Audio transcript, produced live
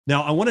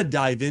Now, I want to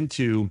dive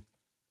into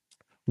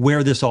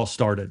where this all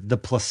started, the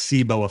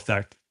placebo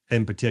effect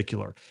in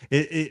particular.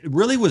 It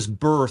really was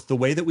birthed, the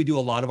way that we do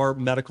a lot of our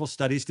medical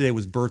studies today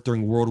was birthed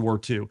during World War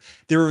II.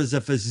 There was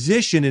a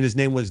physician, and his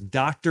name was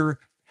Dr.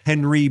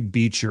 Henry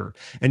Beecher.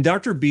 And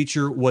Dr.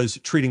 Beecher was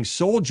treating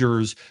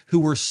soldiers who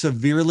were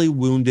severely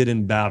wounded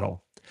in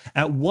battle.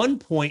 At one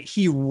point,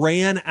 he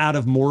ran out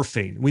of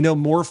morphine. We know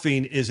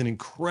morphine is an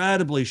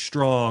incredibly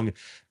strong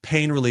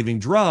pain relieving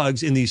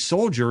drugs, and these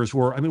soldiers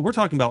were, I mean, we're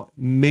talking about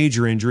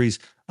major injuries,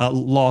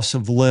 loss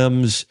of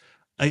limbs,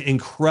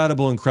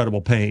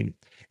 incredible pain.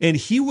 And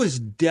he was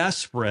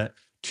desperate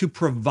to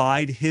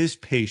provide his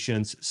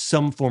patients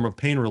some form of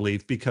pain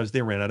relief because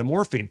they ran out of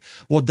morphine.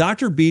 Well,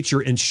 Dr. Beecher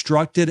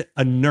instructed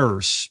a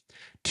nurse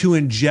to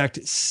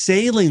inject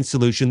saline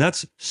solution,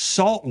 that's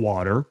salt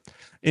water,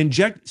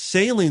 inject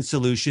saline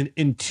solution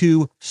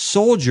into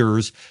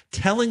soldiers,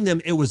 telling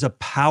them it was a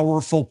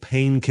powerful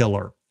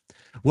painkiller.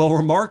 Well,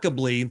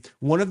 remarkably,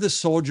 one of the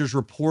soldiers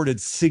reported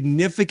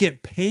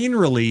significant pain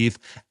relief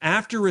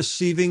after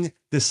receiving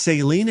the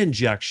saline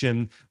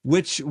injection,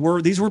 these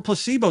were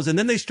placebos. And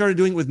then they started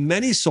doing it with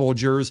many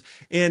soldiers.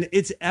 And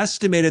it's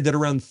estimated that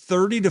around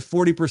 30 to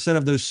 40%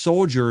 of those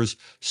soldiers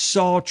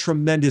saw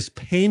tremendous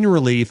pain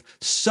relief,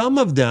 some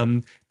of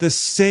them the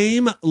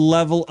same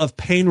level of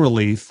pain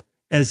relief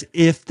as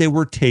if they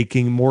were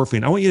taking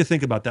morphine. I want you to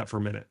think about that for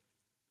a minute,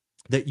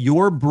 that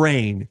your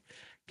brain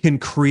can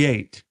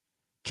create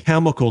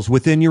chemicals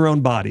within your own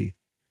body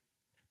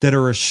that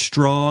are as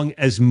strong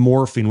as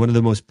morphine, one of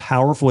the most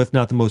powerful, if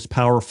not the most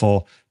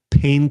powerful,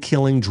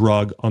 pain-killing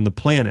drug on the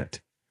planet.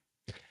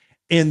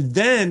 And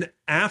then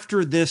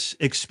after this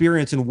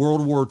experience in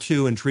World War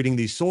II and treating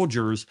these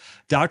soldiers,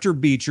 Dr.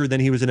 Beecher,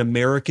 then he was an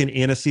American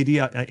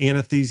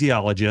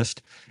anesthesiologist.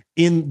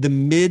 In the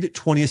mid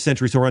 20th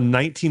century, so around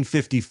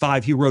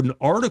 1955, he wrote an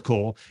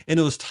article and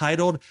it was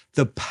titled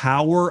The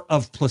Power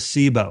of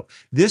Placebo.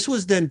 This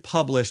was then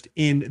published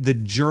in the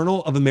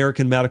Journal of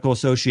American Medical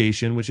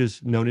Association, which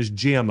is known as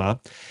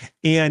JAMA.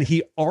 And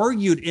he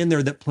argued in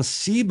there that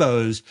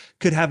placebos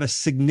could have a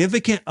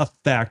significant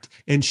effect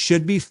and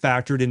should be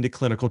factored into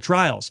clinical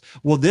trials.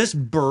 Well, this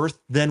birthed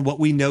then what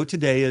we know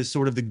today as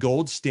sort of the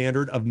gold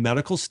standard of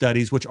medical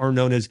studies, which are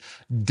known as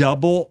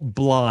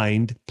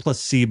double-blind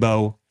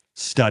placebo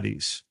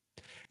studies.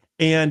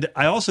 And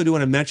I also do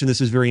want to mention,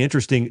 this is very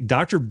interesting,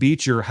 Dr.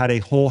 Beecher had a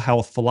whole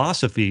health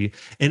philosophy,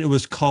 and it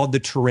was called the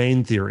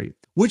terrain theory,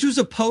 which was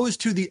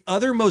opposed to the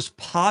other most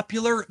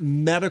popular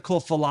medical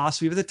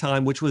philosophy of the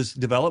time, which was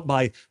developed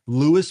by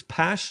Louis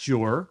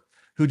Pasteur,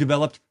 who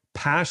developed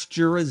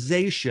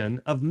pasteurization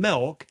of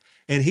milk.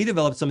 And he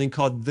developed something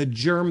called the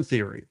germ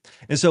theory.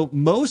 And so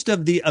most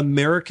of the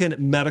American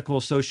Medical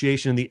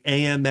Association, the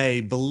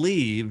AMA,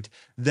 believed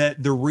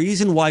that the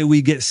reason why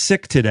we get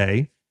sick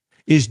today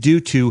is due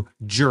to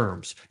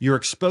germs. You're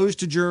exposed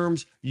to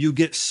germs, you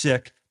get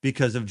sick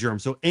because of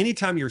germs. So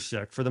anytime you're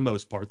sick, for the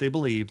most part, they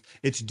believed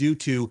it's due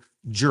to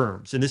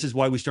germs. And this is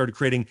why we started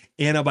creating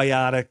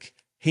antibiotic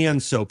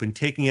hand soap and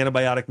taking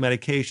antibiotic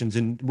medications.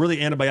 And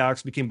really,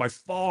 antibiotics became by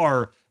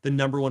far the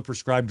number one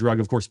prescribed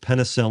drug, of course,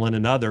 penicillin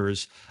and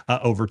others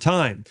over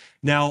time.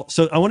 Now,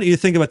 so I want you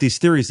to think about these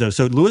theories, though.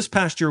 So Louis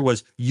Pasteur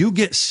was, you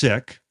get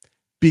sick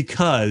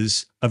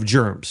because of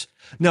germs.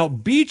 Now,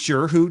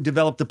 Beecher, who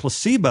developed the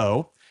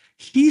placebo,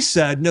 he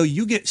said, no,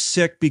 you get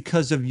sick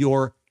because of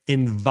your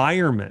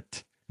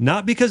environment,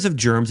 not because of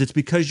germs. It's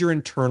because your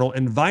internal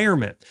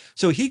environment.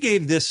 So he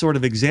gave this sort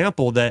of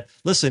example that,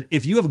 listen,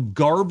 if you have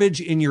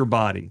garbage in your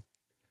body,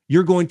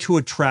 you're going to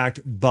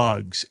attract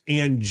bugs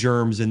and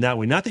germs in that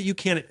way. Not that you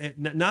can't,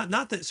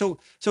 not that.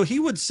 So he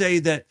would say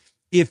that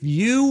if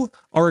you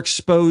are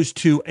exposed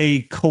to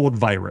a cold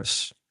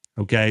virus,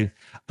 okay,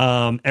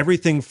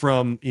 everything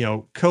from,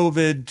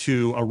 COVID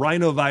to a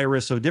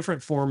rhinovirus, so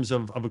different forms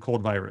of a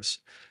cold virus.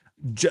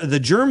 The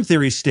germ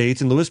theory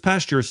states, and Louis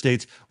Pasteur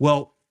states,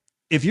 well,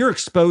 if you're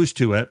exposed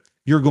to it,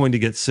 you're going to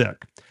get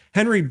sick.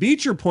 Henry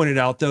Beecher pointed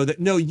out, though, that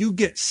no, you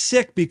get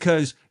sick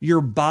because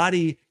your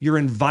body, your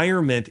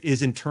environment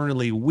is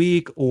internally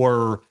weak,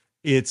 or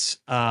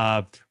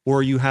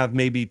or you have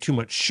maybe too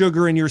much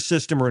sugar in your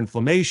system or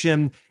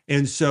inflammation.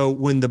 And so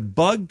when the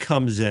bug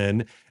comes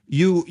in,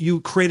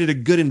 you created a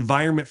good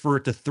environment for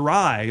it to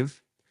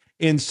thrive.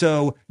 And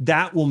so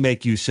that will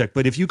make you sick.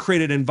 But if you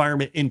create an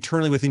environment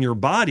internally within your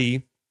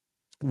body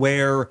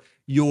where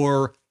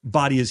your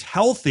body is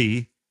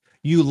healthy,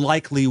 you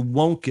likely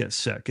won't get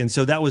sick. And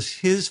so that was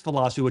his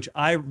philosophy, which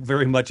I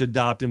very much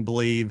adopt and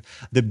believe.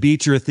 The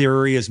Beecher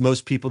theory, as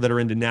most people that are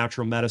into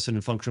natural medicine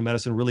and functional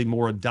medicine really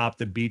more adopt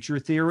the Beecher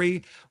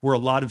theory, where a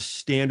lot of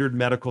standard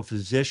medical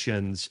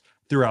physicians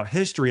throughout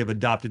history have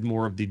adopted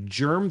more of the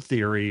germ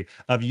theory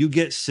of you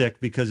get sick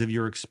because of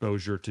your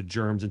exposure to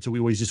germs. And so we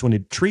always just want to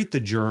treat the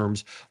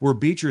germs, where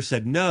Beecher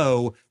said,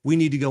 no, we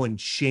need to go and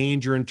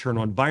change your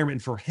internal environment.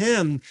 And for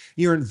him,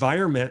 your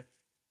environment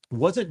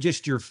wasn't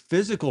just your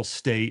physical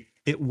state,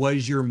 it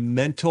was your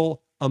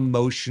mental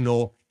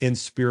emotional, and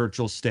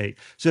spiritual state.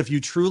 So if you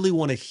truly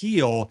want to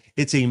heal,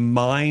 it's a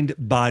mind,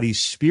 body,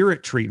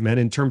 spirit treatment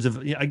in terms of,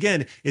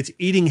 again, it's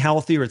eating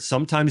healthier, it's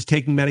sometimes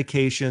taking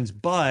medications,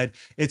 but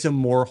it's a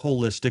more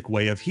holistic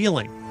way of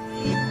healing.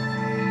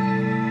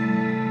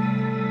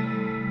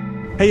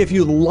 Hey, if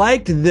you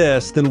liked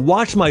this, then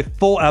watch my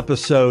full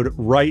episode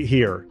right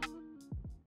here.